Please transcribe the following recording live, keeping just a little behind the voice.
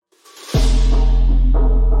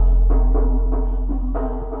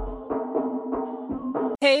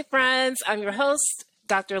I'm your host,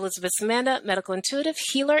 Dr. Elizabeth Samanda, medical intuitive,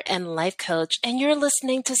 healer, and life coach. And you're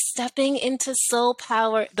listening to Stepping into Soul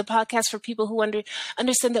Power, the podcast for people who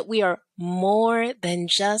understand that we are more than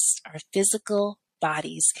just our physical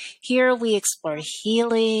bodies. Here we explore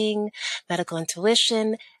healing, medical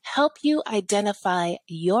intuition, help you identify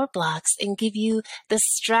your blocks, and give you the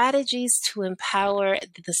strategies to empower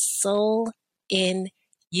the soul in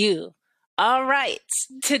you. All right,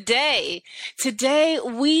 today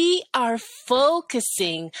we are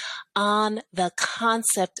focusing on the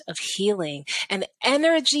concept of healing and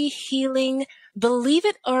energy healing. Believe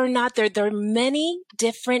it or not, there are many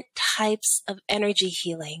different types of energy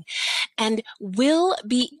healing, and we'll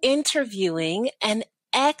be interviewing an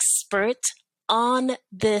expert on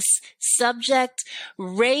this subject,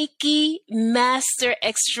 Reiki Master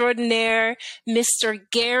Extraordinaire, Mr.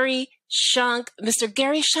 Gary Shunk. Mr.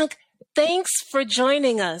 Gary Shunk, thanks for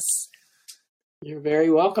joining us. You're very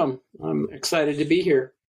welcome. I'm excited to be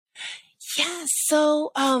here. Yeah,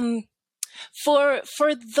 so for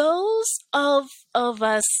those of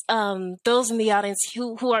us, those in the audience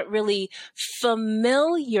who aren't really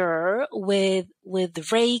familiar with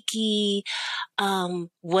Reiki,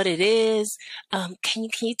 what it is, can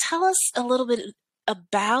you tell us a little bit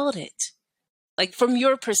about it, like from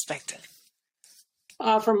your perspective?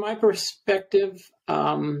 From my perspective,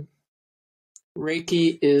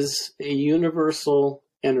 Reiki is a universal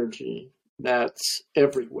energy that's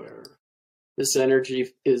everywhere. This energy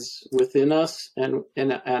is within us and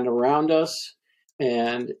around us,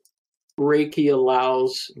 and Reiki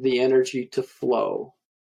allows the energy to flow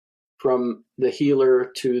from the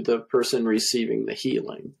healer to the person receiving the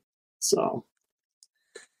healing. So,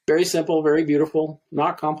 very simple, very beautiful,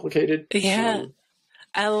 not complicated. Yeah,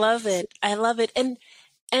 I love it. I love it.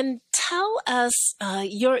 And tell us,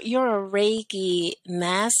 you're a Reiki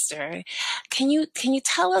master. Can you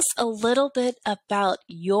tell us a little bit about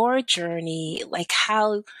your journey, like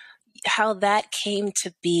how that came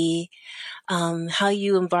to be, how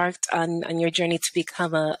you embarked on your journey to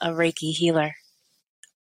become a Reiki healer?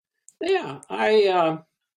 Yeah, I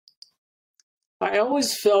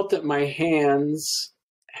always felt that my hands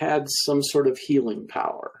had some sort of healing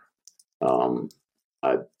power.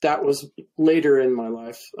 That was later in my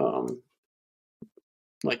life,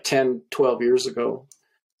 like 10, 12 years ago.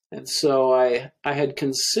 And so I had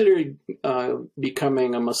considered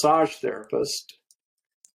becoming a massage therapist.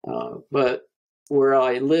 But where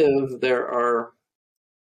I live, there's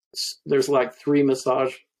like 3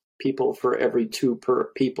 massage people for every 2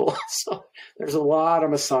 people. So there's a lot of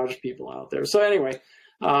massage people out there. So anyway,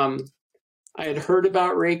 I had heard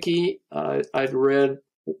about Reiki. I'd read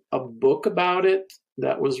a book about it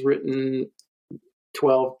that was written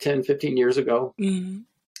 10, 15 years ago. Mm-hmm.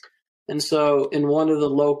 And so in one of the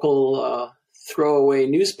local throwaway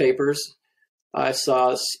newspapers, I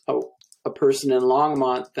saw a person in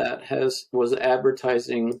Longmont that was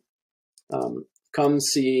advertising, come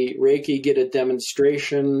see Reiki, get a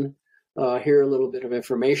demonstration, hear a little bit of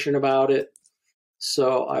information about it.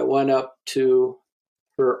 So I went up to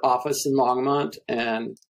her office in Longmont,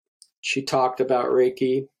 and she talked about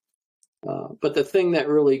Reiki. But the thing that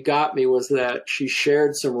really got me was that she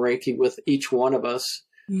shared some Reiki with each one of us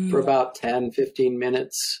for about 10, 15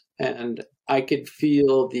 minutes. And I could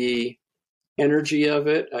feel the energy of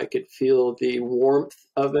it. I could feel the warmth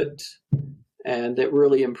of it. And it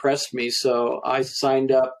really impressed me. So I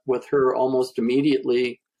signed up with her almost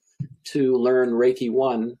immediately to learn Reiki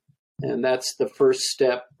 1. And that's the first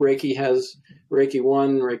step. Reiki has Reiki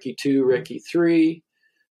 1, Reiki 2, Reiki 3.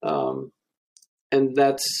 And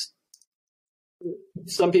that's,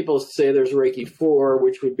 some people say there's Reiki 4,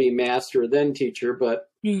 which would be master then teacher, but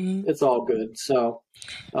it's all good. So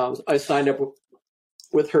I signed up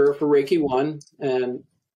with her for Reiki 1 and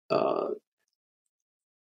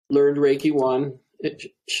learned Reiki 1.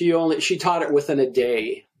 She taught it within a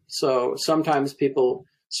day. So sometimes people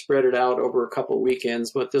spread it out over a couple of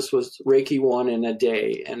weekends, but this was Reiki 1 in a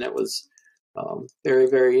day. And it was very,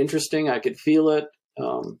 very interesting. I could feel it.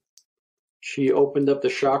 She opened up the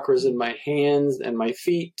chakras in my hands and my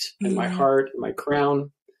feet and my heart and my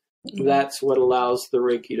crown. That's what allows the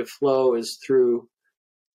Reiki to flow, is through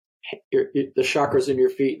the chakras in your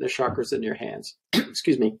feet and the chakras in your hands.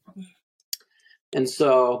 Excuse me. And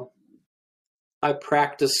so I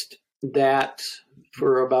practiced that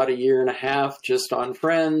for about a year and a half, just on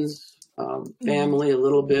friends, family a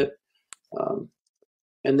little bit.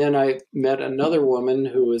 And then I met another woman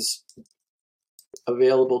who was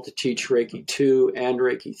available to teach Reiki 2 and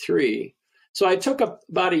Reiki 3. So I took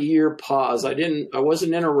about a year pause. I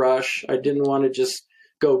wasn't in a rush. I didn't want to just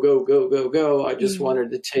go. I just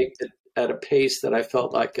wanted to take it at a pace that I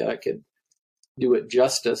felt like I could do it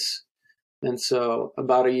justice. And so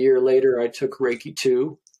about a year later, I took Reiki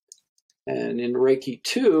 2. And in Reiki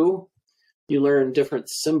 2, you learn different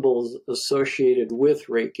symbols associated with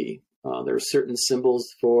Reiki. There's certain symbols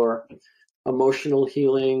for emotional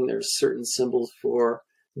healing. There's certain symbols for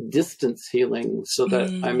distance healing, so that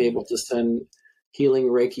I'm able to send healing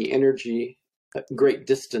Reiki energy at great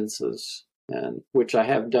distances, and which I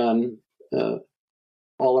have done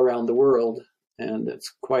all around the world, and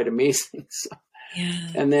it's quite amazing. So,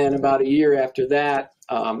 and then about a year after that,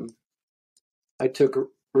 I took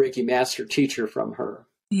Reiki Master Teacher from her.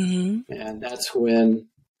 And that's when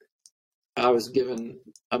I was given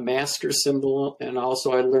a master symbol, and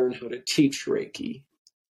also I learned how to teach Reiki.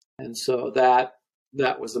 And so that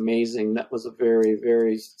was amazing. That was a very,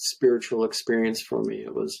 very spiritual experience for me.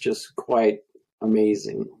 It was just quite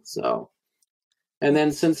amazing. So, and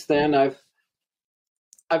then since then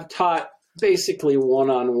I've taught basically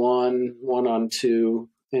one-on-one, one-on-two,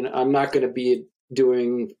 and I'm not going to be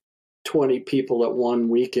doing 20 people at one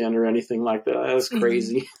weekend or anything like that. That's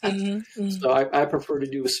crazy. So I prefer to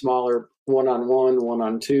do smaller one-on-one,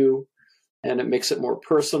 one-on-two, and it makes it more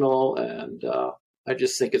personal, and I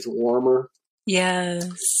just think it's warmer. Yes.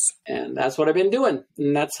 And that's what I've been doing.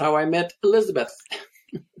 And that's how I met Elizabeth.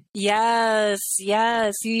 Yes.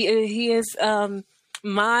 He is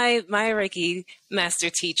my Reiki master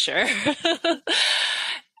teacher.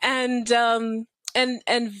 and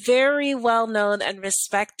very well known and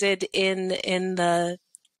respected in the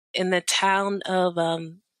town of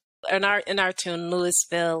in our town,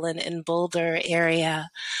 Louisville, and in Boulder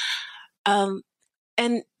area.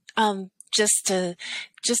 Just to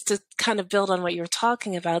kind of build on what you were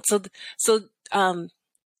talking about. So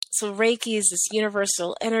Reiki is this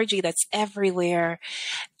universal energy that's everywhere.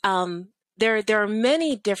 There are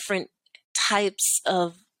many different types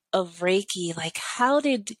of Reiki. Like, how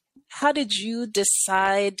did you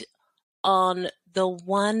decide on the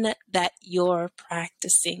one that you're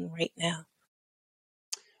practicing right now?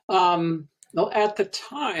 Well, at the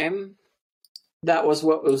time, that was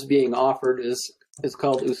what was being offered. Is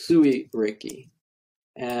called Usui Reiki,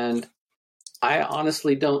 and I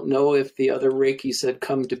honestly don't know if the other Reikis had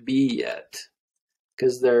come to be yet,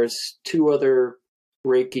 because there's 2 other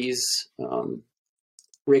Reikis,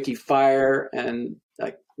 Reiki Fire, and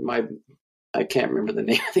I can't remember the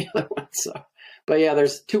name of the other one. So, but yeah,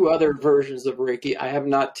 there's 2 other versions of Reiki. I have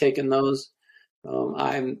not taken those.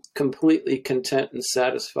 I'm completely content and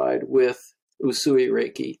satisfied with Usui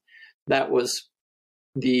Reiki. That was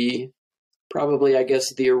probably, I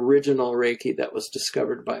guess, the original Reiki that was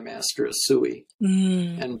discovered by Master Usui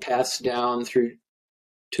and passed down through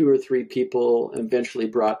 2 or 3 people, and eventually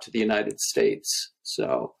brought to the United States.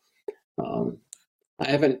 So I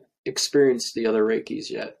haven't experienced the other Reikis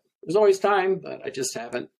yet. There's always time, but I just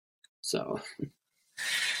haven't. So.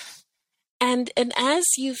 And as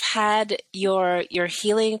you've had your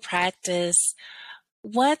healing practice,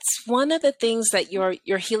 what's one of the things that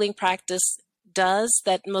your healing practice does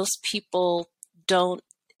that most people don't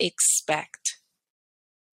expect?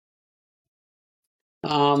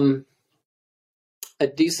 A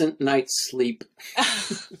decent night's sleep.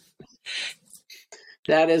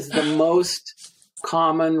 That is the most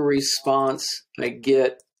common response I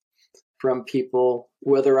get from people,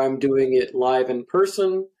 whether I'm doing it live in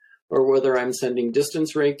person or whether I'm sending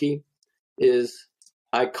distance Reiki, is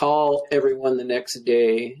I call everyone the next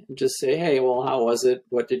day and just say, hey, well, how was it?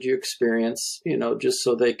 What did you experience? Just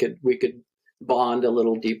so we could bond a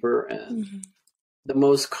little deeper. And the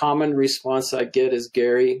most common response I get is,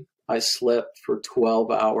 Gary, I slept for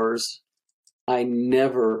 12 hours. I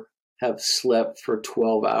never have slept for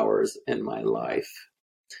 12 hours in my life.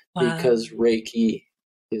 Wow. Because Reiki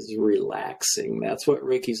is relaxing. That's what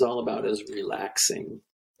Reiki's all about, is relaxing.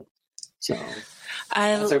 So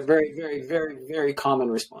that's a very, very, very, very common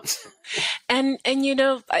response. And I'm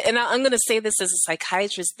going to say this as a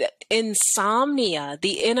psychiatrist, that insomnia,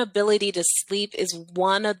 the inability to sleep, is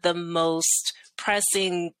one of the most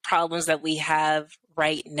pressing problems that we have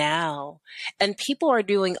right now. And people are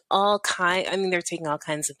doing they're taking all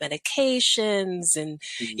kinds of medications and,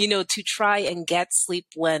 to try and get sleep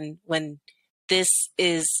when this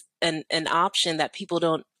is an option that people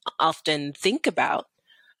don't often think about.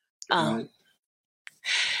 Right.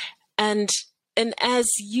 And as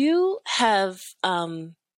you have,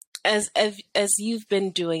 as you've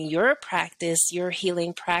been doing your practice, your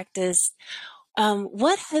healing practice,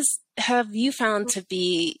 what have you found to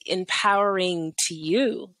be empowering to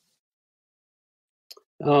you?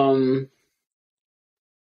 Well,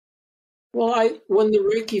 when the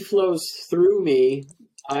Reiki flows through me,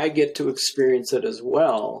 I get to experience it as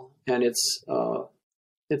well, and it's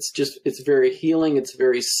it's very healing. It's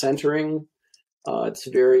very centering. It's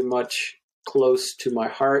very much close to my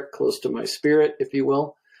heart, close to my spirit, if you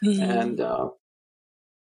will. And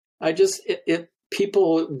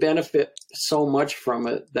people benefit so much from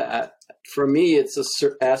it that for me, it's a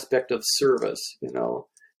aspect of service,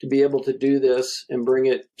 to be able to do this and bring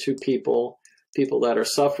it to people that are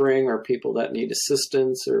suffering, or people that need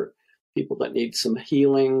assistance, or people that need some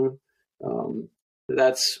healing.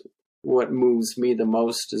 That's what moves me the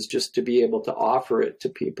most, is just to be able to offer it to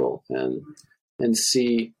people and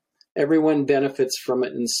see everyone benefits from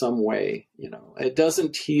it in some way. It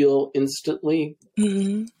doesn't heal instantly.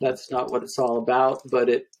 That's not what it's all about, but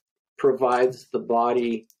it provides the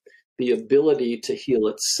body the ability to heal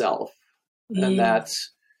itself. And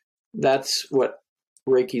that's what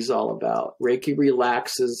Reiki's all about. Reiki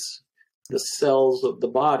relaxes the cells of the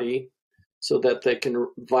body so that they can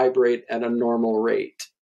vibrate at a normal rate.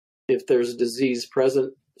 If there's disease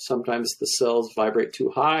present, sometimes the cells vibrate too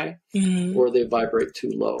high or they vibrate too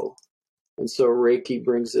low. And so Reiki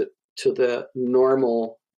brings it to the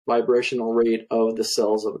normal vibrational rate of the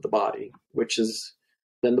cells of the body, which is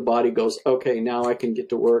then the body goes, okay, now I can get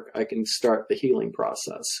to work. I can start the healing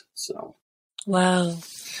process. So. Wow.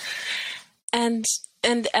 And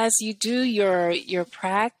as you do your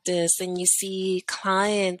practice and you see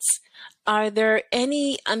clients, are there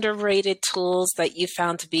any underrated tools that you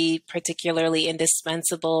found to be particularly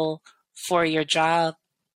indispensable for your job?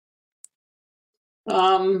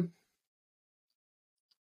 No.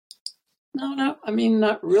 I mean,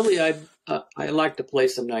 not really. I like to play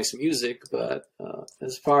some nice music, but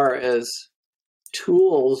as far as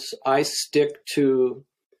tools, I stick to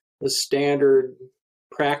the standard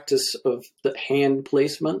practice of the hand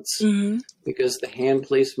placements, because the hand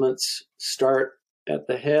placements start at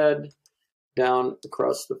the head, down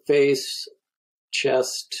across the face,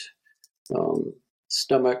 chest,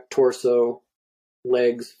 stomach, torso,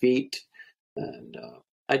 legs, feet. And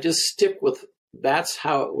I just stick with, that's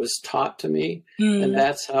how it was taught to me. And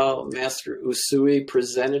that's how Master Usui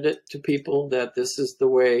presented it to people, that this is the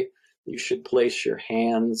way you should place your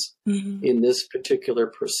hands in this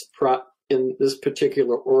particular in this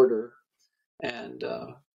particular order. And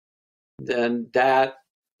then that,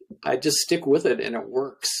 I just stick with it and it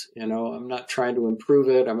works. I'm not trying to improve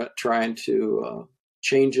it. I'm not trying to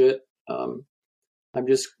change it. I'm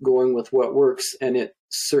just going with what works, and it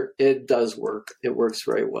does work. It works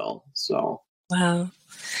very well. So. Wow.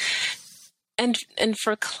 And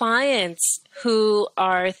for clients who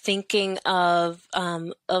are thinking of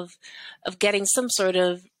getting some sort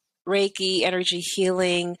of Reiki energy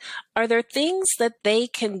healing, are there things that they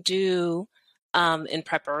can do in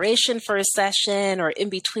preparation for a session or in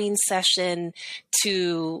between session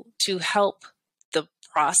to help the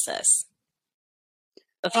process?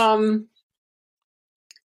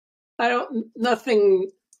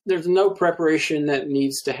 There's no preparation that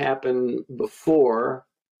needs to happen before,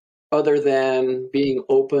 other than being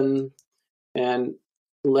open and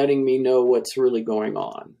letting me know what's really going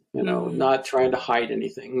on, not trying to hide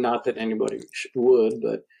anything. Not that anybody would,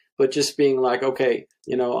 but just being like, okay,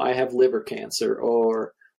 I have liver cancer,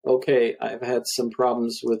 or okay, I've had some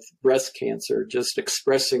problems with breast cancer, just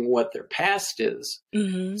expressing what their past is,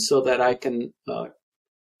 so that I can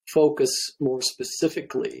focus more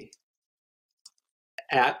specifically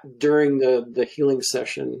during the healing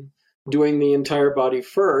session, doing the entire body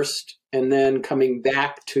first, and then coming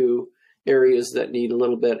back to areas that need a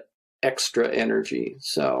little bit extra energy.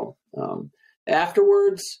 So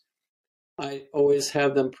afterwards, I always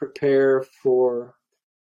have them prepare for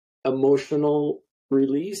emotional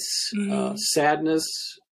release, sadness,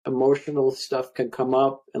 emotional stuff can come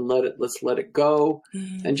up, and let's let it go.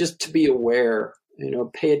 And just to be aware,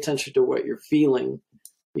 pay attention to what you're feeling,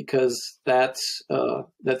 because that's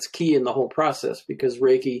key in the whole process, because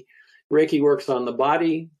Reiki works on the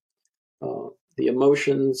body, the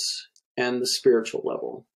emotions, and the spiritual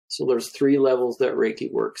level. So there's 3 levels that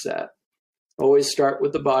Reiki works at. Always start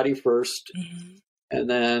with the body first, and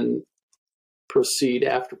then proceed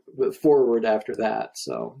forward after that.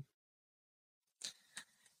 So.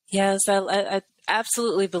 Yes, I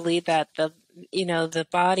absolutely believe that the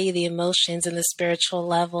body, the emotions, and the spiritual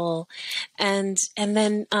level, and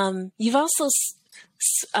then you've also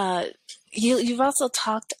you've also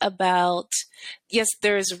talked about, yes,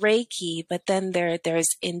 there's Reiki, but then there's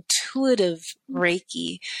intuitive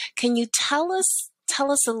Reiki. Can you tell us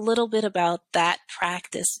a little bit about that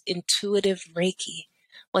practice, intuitive Reiki,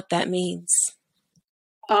 what that means?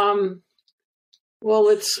 Well,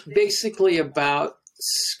 it's basically about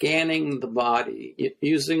scanning the body,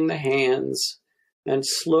 using the hands and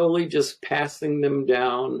slowly just passing them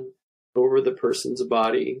down over the person's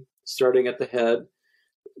body, starting at the head,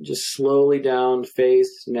 just slowly down,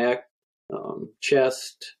 face, neck,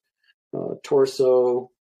 chest,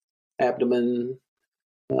 torso, abdomen,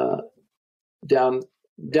 down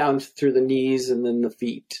through the knees and then the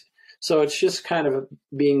feet. So it's just kind of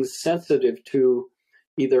being sensitive to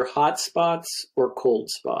either hot spots or cold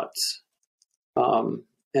spots.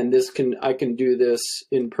 And I can do this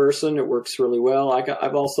in person. It works really well.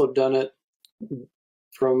 I've also done it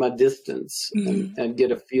from a distance and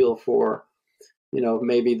get a feel for,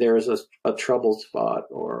 maybe there's a trouble spot.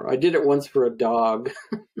 Or I did it once for a dog.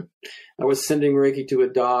 I was sending Reiki to a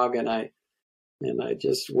dog, and I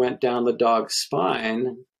just went down the dog's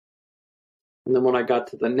spine. And then when I got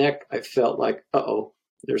to the neck, I felt like,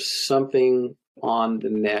 there's something on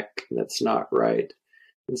the neck that's not right.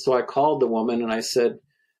 And so I called the woman and I said,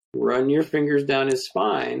 run your fingers down his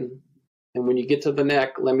spine. And when you get to the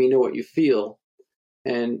neck, let me know what you feel.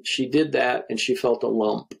 And she did that, and she felt a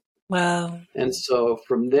lump. Wow. And so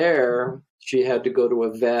from there, she had to go to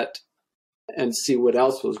a vet and see what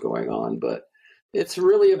else was going on. But it's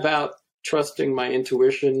really about trusting my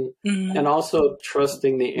intuition and also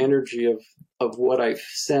trusting the energy of what I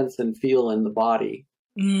sense and feel in the body.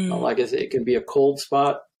 Like I said, it can be a cold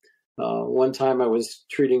spot. One time I was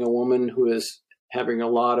treating a woman who is having a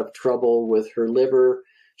lot of trouble with her liver.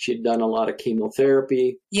 She'd done a lot of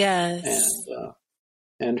chemotherapy. Yes.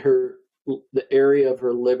 And the area of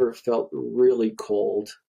her liver felt really cold.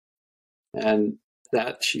 And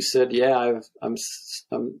that she said,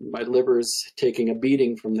 my liver is taking a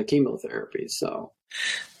beating from the chemotherapy. So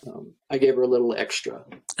I gave her a little extra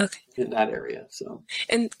in that area. So,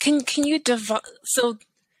 and can you so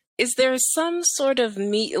is there some sort of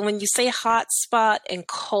when you say hot spot and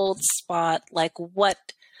cold spot, like what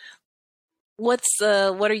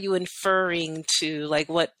are you inferring to? Like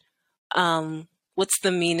what's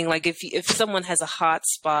the meaning? Like if someone has a hot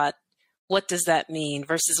spot, what does that mean?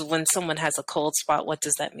 Versus when someone has a cold spot, what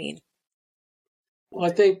does that mean? Well,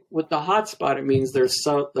 I think with the hot spot, it means there's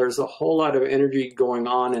a whole lot of energy going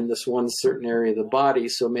on in this one certain area of the body.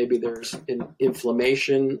 So maybe there's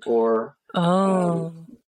inflammation or,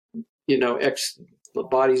 the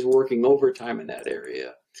body's working overtime in that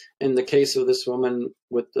area. In the case of this woman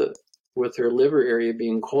with her liver area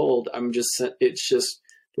being cold, it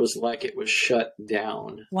was like it was shut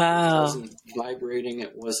down. Wow. It wasn't vibrating.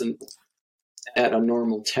 It wasn't at a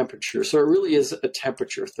normal temperature. So it really is a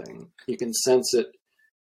temperature thing. You can sense it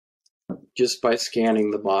just by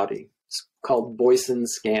scanning the body. It's called Boysen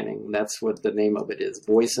scanning. That's what the name of it is,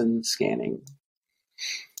 Boysen scanning.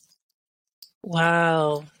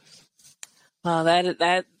 Wow. Wow, that's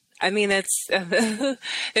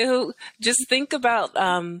just think about,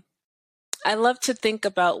 I love to think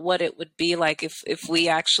about what it would be like if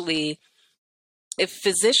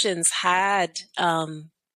physicians had, had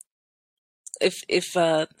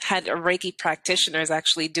a Reiki practitioners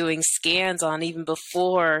actually doing scans on even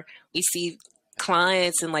before we see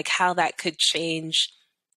clients, and like how that could change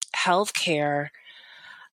healthcare.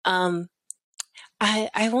 I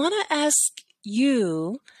want to ask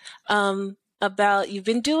you about, you've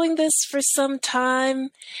been doing this for some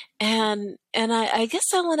time, and I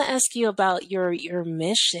guess I want to ask you about your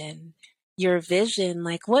mission, your vision.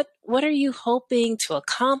 Like what are you hoping to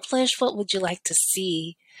accomplish? What would you like to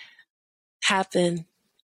see happen?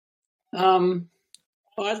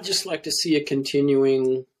 I'd just like to see a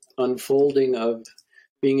continuing unfolding of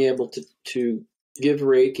being able to give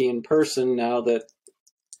Reiki in person now that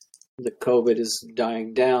the COVID is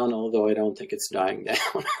dying down, although I don't think it's dying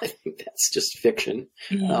down. I think that's just fiction.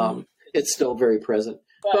 Mm-hmm. It's still very present.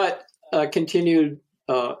 But continued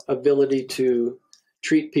ability to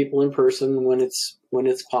treat people in person when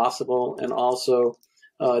it's possible, and also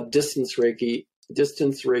distance Reiki.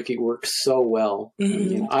 Distance Reiki works so well. Mm-hmm. I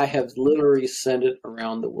mean, I have literally sent it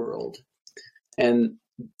around the world, and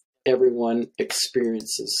everyone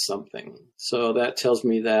experiences something. So that tells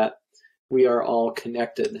me that we are all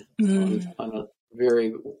connected on a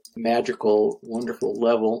very magical, wonderful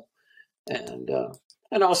level, and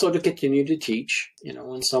also to continue to teach.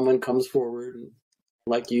 When someone comes forward,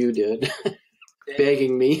 like you did,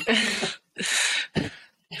 begging me.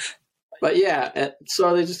 But yeah,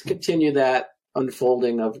 so they just continue that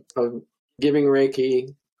unfolding of giving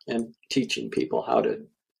Reiki and teaching people how to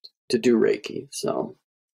do Reiki. So,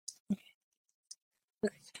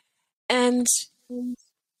 and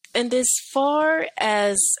as far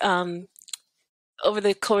as over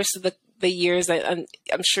the course of the years, I'm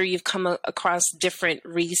sure you've come across different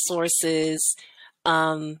resources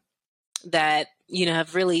that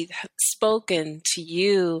have really spoken to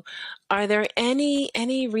you. Are there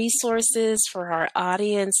any resources for our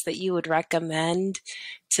audience that you would recommend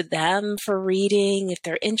to them for reading if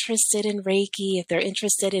they're interested in Reiki, if they're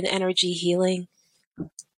interested in energy healing?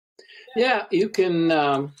 Yeah, you can.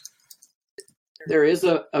 There is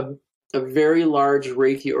a very large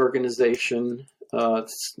Reiki organization.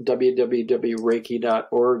 It's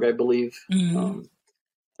www.reiki.org, I believe. Mm-hmm.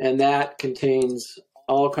 And that contains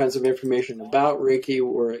all kinds of information about Reiki,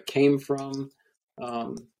 where it came from.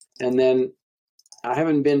 And then I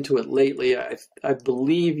haven't been to it lately. I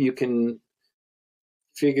believe you can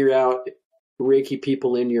figure out Reiki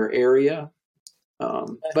people in your area.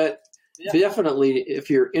 But definitely, if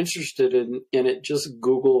you're interested in it, just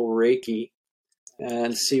Google Reiki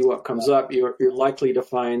and see what comes up. You're likely to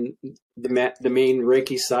find the main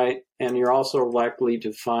Reiki site, and you're also likely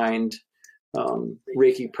to find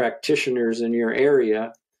Reiki practitioners in your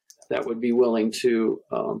area that would be willing to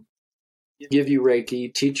give you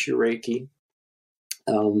Reiki, teach you Reiki.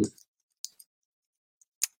 I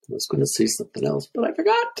was going to say something else, but I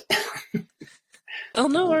forgot. Oh,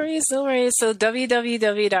 no worries, no worries. So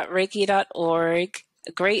www.reiki.org,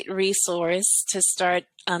 a great resource to start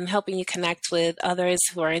helping you connect with others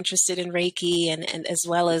who are interested in Reiki and as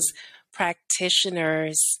well as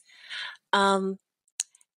practitioners. And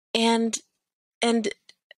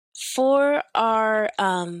for our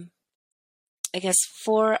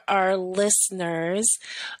for our listeners,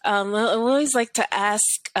 I always like to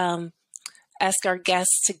ask our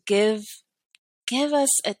guests to give us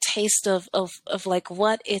a taste of like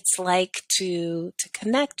what it's like to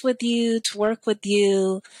connect with you, to work with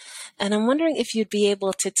you. And I'm wondering if you'd be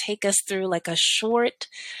able to take us through like a short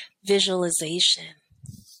visualization.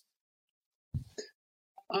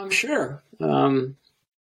 Sure.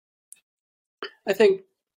 I think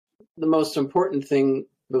the most important thing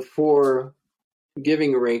before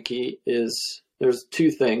giving Reiki is there's two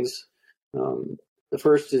things. The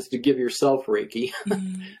first is to give yourself Reiki,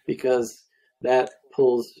 because that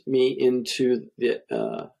pulls me into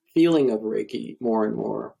the feeling of Reiki more and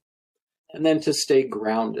more. And then to stay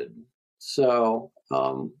grounded. So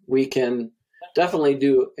we can definitely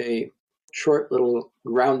do a short little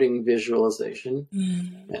grounding visualization.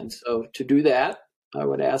 And so to do that, I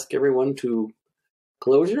would ask everyone to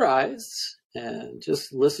close your eyes and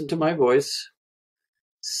just listen to my voice.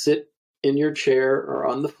 Sit in your chair or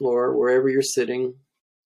on the floor, wherever you're sitting,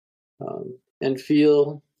 and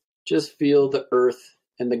just feel the earth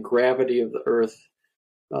and the gravity of the earth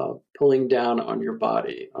pulling down on your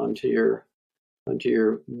body, onto your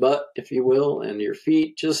butt, if you will, and your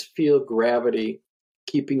feet. Just feel gravity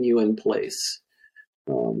keeping you in place.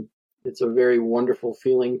 It's a very wonderful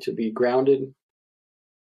feeling to be grounded.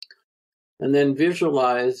 And then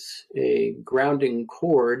visualize a grounding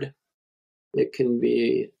cord. It can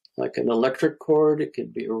be like an electric cord, it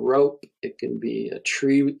could be a rope, it can be a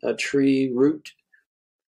tree root.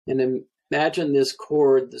 And imagine this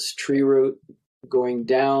cord, this tree root, going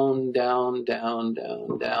down, down, down,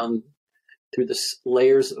 down, down through the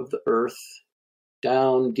layers of the earth,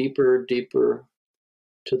 down deeper, deeper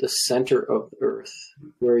to the center of the earth,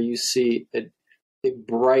 where you see a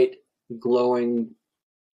bright, glowing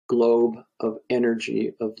globe of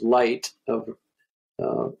energy, of light, of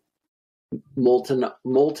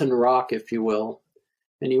molten rock, if you will.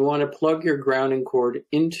 And you want to plug your grounding cord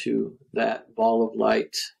into that ball of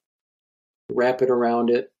light, wrap it around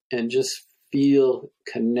it, and just feel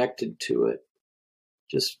connected to it.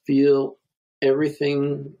 Just feel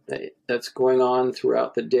everything that's going on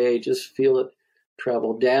throughout the day. Just feel it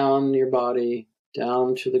travel down your body,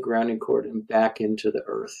 down to the grounding cord, and back into the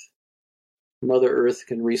earth. Mother Earth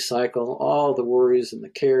can recycle all the worries and the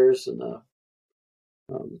cares and the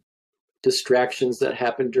distractions that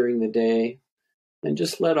happen during the day, and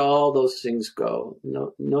just let all those things go.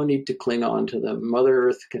 No need to cling on to them. Mother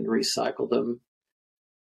Earth can recycle them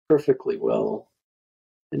perfectly well.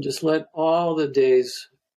 And just let all the day's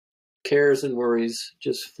cares and worries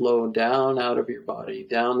just flow down out of your body,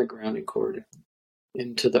 down the grounding cord,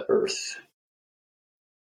 into the earth.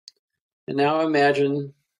 And now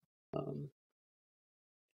imagine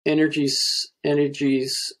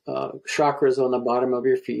chakras on the bottom of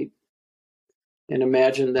your feet. And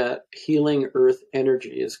imagine that healing earth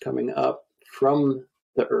energy is coming up from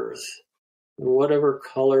the earth, in whatever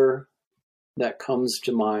color that comes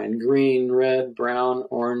to mind, green, red, brown,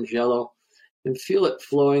 orange, yellow, and feel it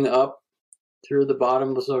flowing up through the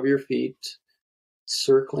bottoms of your feet,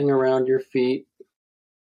 circling around your feet,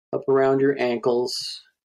 up around your ankles,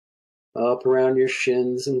 up around your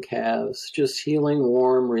shins and calves, just healing,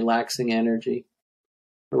 warm, relaxing energy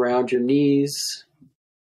around your knees,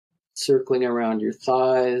 circling around your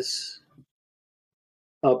thighs,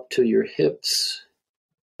 up to your hips.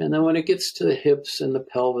 And then when it gets to the hips and the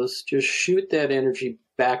pelvis, just shoot that energy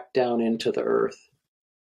back down into the earth.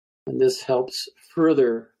 And this helps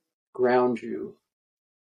further ground you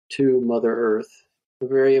to Mother Earth. A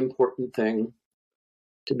very important thing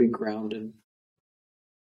to be grounded.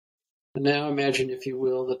 And now imagine, if you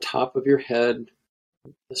will, the top of your head,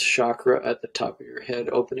 this chakra at the top of your head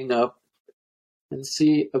opening up, and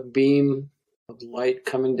see a beam of light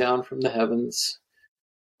coming down from the heavens.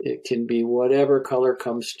 It can be whatever color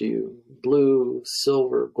comes to you: blue,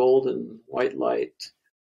 silver, golden, white light,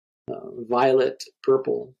 violet,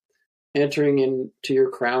 purple, entering into your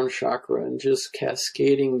crown chakra and just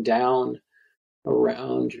cascading down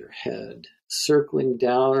around your head, circling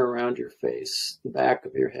down around your face, the back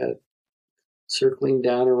of your head, circling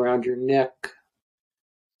down around your neck,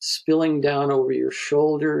 spilling down over your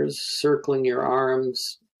shoulders, circling your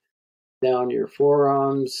arms, down your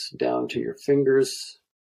forearms, down to your fingers,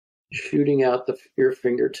 shooting out your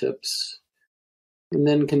fingertips, and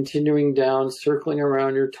then continuing down, circling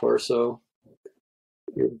around your torso,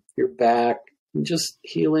 your back, just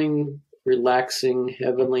healing, relaxing,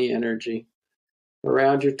 heavenly energy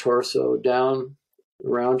around your torso, down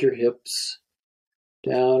around your hips,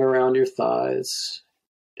 down around your thighs,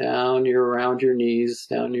 down around your knees,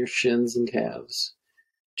 down your shins and calves,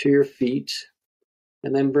 to your feet,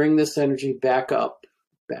 and then bring this energy back up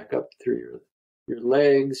through your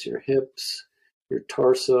legs, your hips, your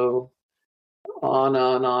torso, on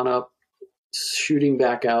up, shooting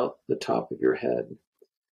back out the top of your head,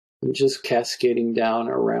 and just cascading down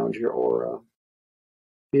around your aura,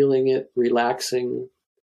 feeling it relaxing,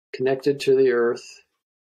 connected to the earth.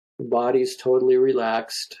 The body's totally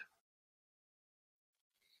relaxed.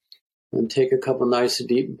 And take a couple nice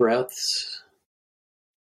deep breaths.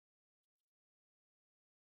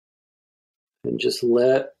 And just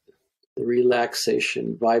let the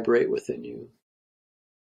relaxation vibrate within you.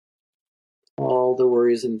 All the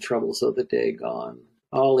worries and troubles of the day gone.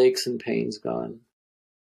 All aches and pains gone.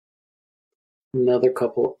 Another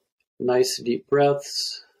couple nice deep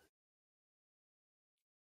breaths.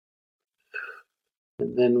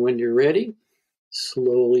 And then when you're ready,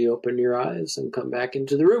 slowly open your eyes and come back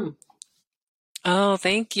into the room. Oh,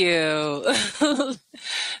 thank you.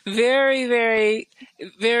 Very, very,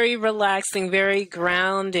 very relaxing, very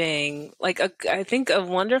grounding. I think a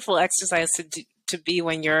wonderful exercise to be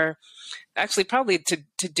when you're actually probably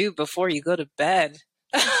to do before you go to bed.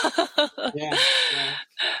 Yeah.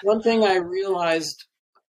 One thing I realized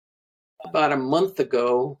about a month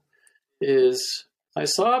ago is I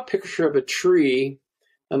saw a picture of a tree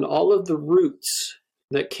and all of the roots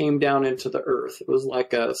that came down into the earth. It was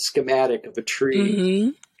like a schematic of a tree. Mm-hmm.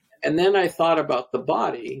 And then I thought about the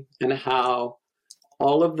body and how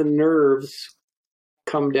all of the nerves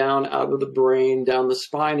come down out of the brain, down the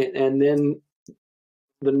spine, and then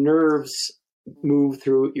the nerves move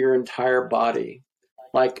through your entire body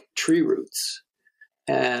like tree roots.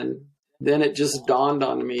 And then it just dawned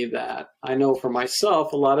on me that I know for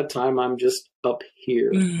myself, a lot of time I'm just up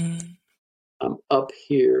here. Mm-hmm. I'm up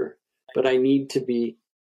here, but I need to be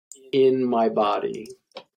in my body,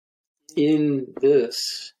 in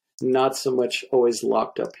this, not so much always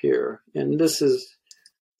locked up here. And this is,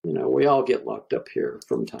 we all get locked up here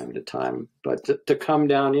from time to time, but to come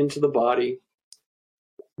down into the body,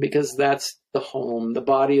 because that's the home. The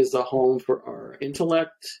body is the home for our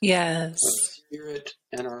intellect, Yes, our spirit,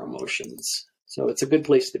 and our emotions. So it's a good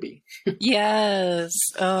place to be. yes.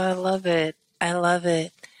 Oh, I love it. I love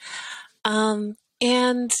it.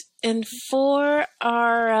 And for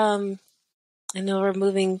our I know we're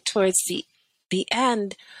moving towards the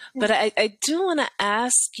end, but I do want to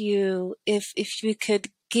ask you if you could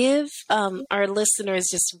give our listeners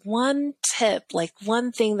just one tip, like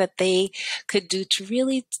one thing that they could do to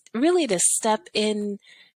really to step in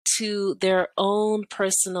to their own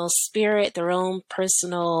personal spirit, their own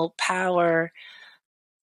personal power.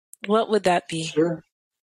 What would that be? Sure.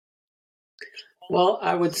 Well,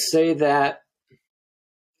 I would say that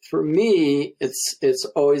for me, it's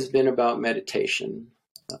always been about meditation.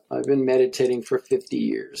 I've been meditating for 50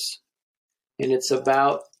 years, and it's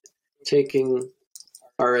about taking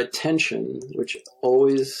our attention, which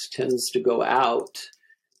always tends to go out,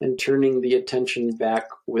 and turning the attention back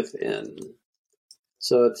within.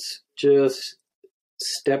 So it's just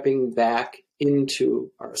stepping back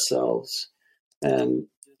into ourselves and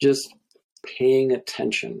just paying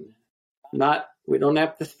attention. We don't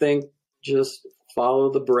have to think, just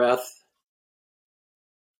follow the breath,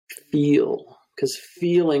 feel, because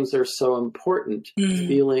feelings are so important. Mm.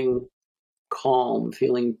 Feeling calm,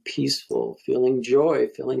 feeling peaceful, feeling joy,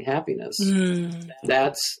 feeling happiness.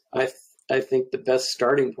 That's, I think, the best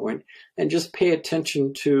starting point. And just pay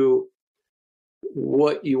attention to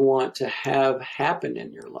what you want to have happen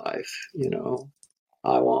in your life.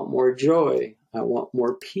 I want more joy. I want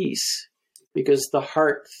more peace, because the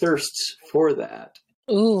heart thirsts for that.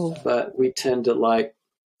 Ooh. But we tend to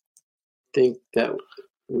think that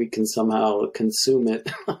we can somehow consume it,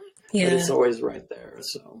 but it's always right there.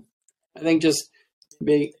 So I think just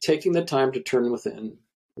taking the time to turn within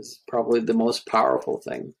is probably the most powerful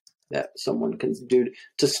thing that someone can do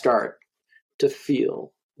to start to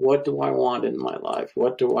feel, what do I want in my life?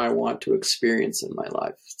 What do I want to experience in my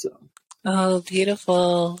life? So. Oh,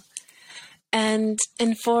 beautiful. And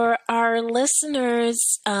for our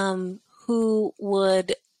listeners who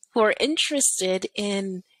are interested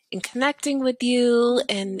in connecting with you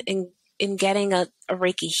and in getting a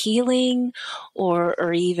Reiki healing,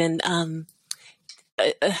 or even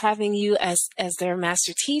having you as their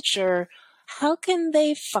master teacher, how can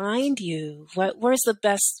they find you? Where's the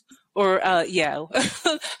best, or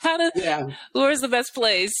where's the best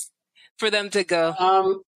place for them to go?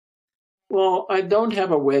 Well, I don't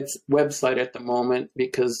have a website at the moment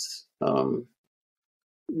because the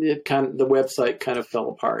website kind of fell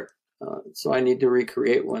apart. So I need to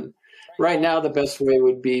recreate one. Right now, the best way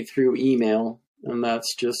would be through email, and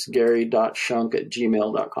that's just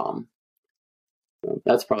gary.shunk@gmail.com.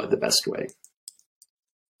 That's probably the best way.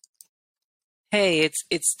 Hey,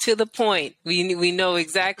 it's to the point. We know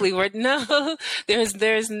exactly where. No,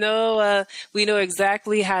 there's no. We know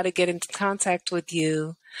exactly how to get into contact with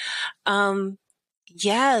you.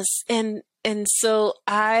 Yes, and so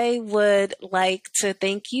I would like to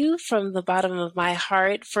thank you from the bottom of my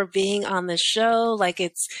heart for being on the show.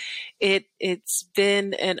 It's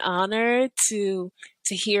been an honor to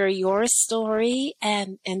hear your story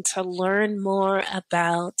and to learn more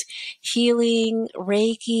about healing,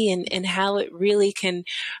 Reiki, and how it really can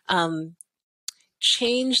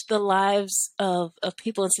change the lives of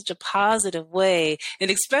people in such a positive way.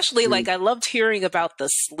 And especially I loved hearing about the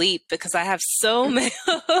sleep, because I have so many.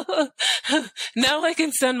 Now I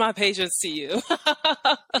can send my patients to you.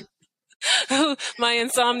 My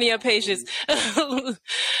insomnia patients.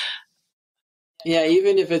 Yeah,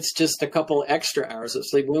 even if it's just a couple extra hours of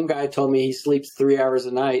sleep. One guy told me he sleeps 3 hours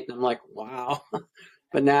a night, and I'm like, wow.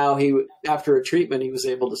 But now after a treatment, he was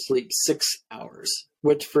able to sleep 6 hours,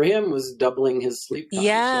 which for him was doubling his sleep time.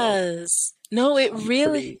 Yes. So, no, it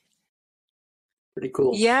really... Pretty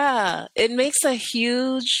cool. Yeah, it makes a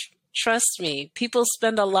huge... Trust me, people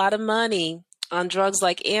spend a lot of money on drugs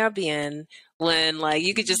like Ambien when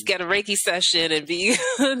you could just get a Reiki session and be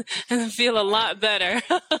and feel a lot better.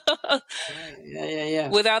 Yeah.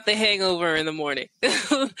 Without the hangover in the morning.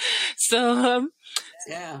 So,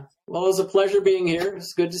 yeah. Well, it was a pleasure being here.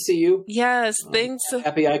 It's good to see you. Yes, thanks.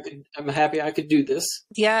 I'm happy I could do this.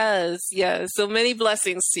 Yes. So many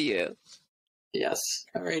blessings to you. Yes.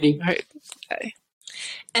 Alrighty. All right. Bye.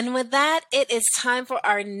 And with that, it is time for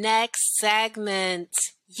our next segment.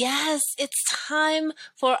 Yes, it's time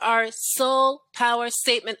for our soul power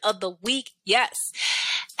statement of the week. Yes.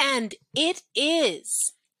 And it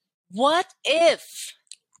is, what if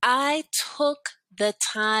I took the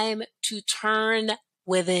time to turn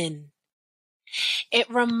within? It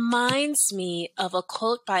reminds me of a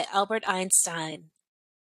quote by Albert Einstein.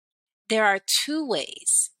 There are two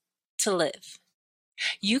ways to live.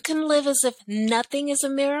 You can live as if nothing is a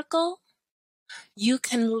miracle. You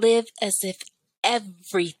can live as if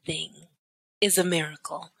everything is a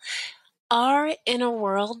miracle. Our inner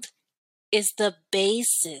world is the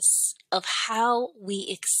basis of how we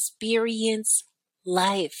experience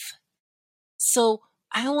life. So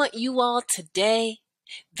I want you all today,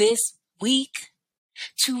 this week,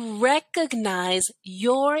 to recognize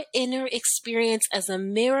your inner experience as a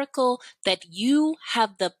miracle that you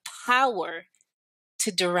have the power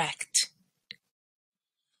to direct.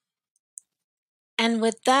 And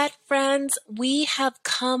with that, friends, we have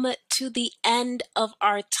come to the end of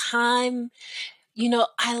our time.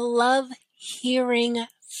 I love hearing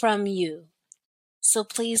from you. So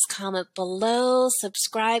please comment below,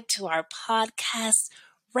 subscribe to our podcast,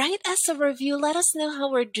 write us a review, let us know how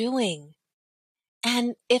we're doing.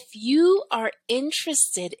 And if you are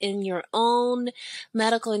interested in your own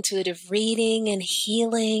medical intuitive reading and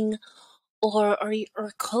healing or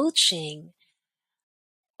coaching,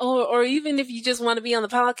 or even if you just want to be on the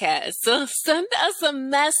podcast, so send us a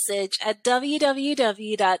message at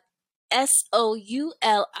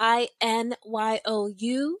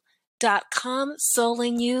www.soulinyou.com,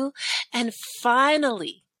 souling you. And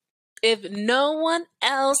finally, If no one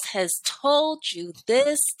else has told you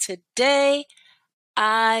this today,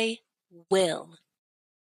 I will.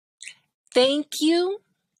 Thank you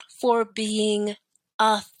for being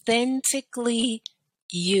authentically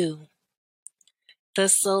you. The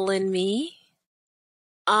soul in me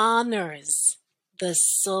honors the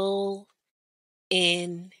soul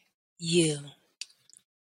in you.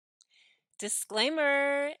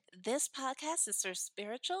 Disclaimer, this podcast is for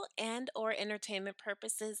spiritual and or entertainment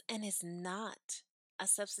purposes and is not a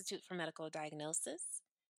substitute for medical diagnosis,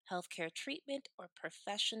 healthcare treatment, or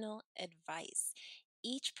professional advice.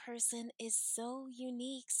 Each person is so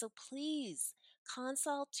unique, so please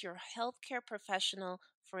consult your healthcare professional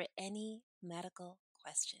for any medical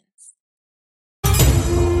questions.